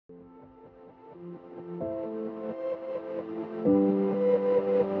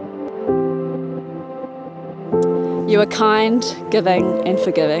You are kind, giving and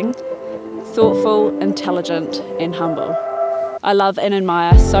forgiving, thoughtful, intelligent and humble. I love and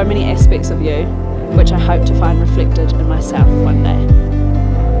admire so many aspects of you, which I hope to find reflected in myself one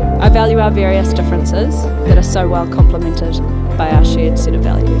day. I value our various differences that are so well complemented by our shared set of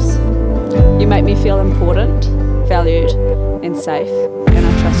values. You make me feel important, valued and safe, and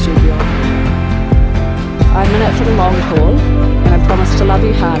I trust you beyond measure. I'm in it for the long haul, and I promise to love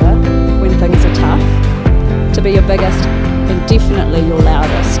you harder when things are tough, to be your biggest and definitely your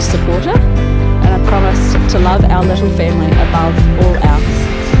loudest supporter, and I promise to love our little family above all else.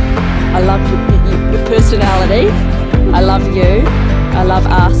 I love your personality, I love you, I love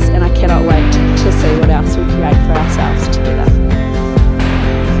us, and I cannot wait to see what else we create for ourselves together.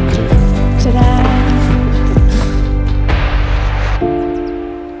 Ta-da!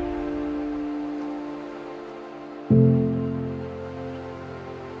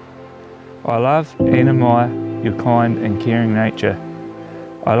 I love and admire your kind and caring nature.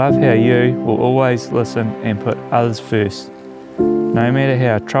 I love how you will always listen and put others first, no matter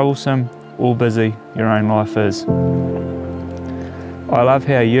how troublesome or busy your own life is. I love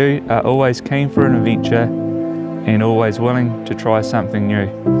how you are always keen for an adventure and always willing to try something new.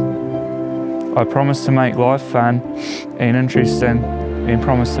 I promise to make life fun and interesting and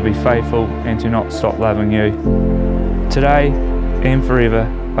promise to be faithful and to not stop loving you. Today and forever,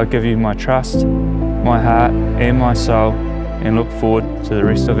 I give you my trust, my heart and my soul, and look forward to the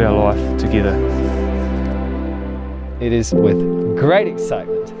rest of our life together. It is with great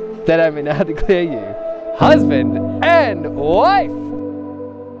excitement that I may now declare you husband and wife!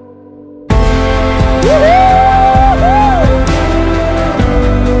 Woo-hoo!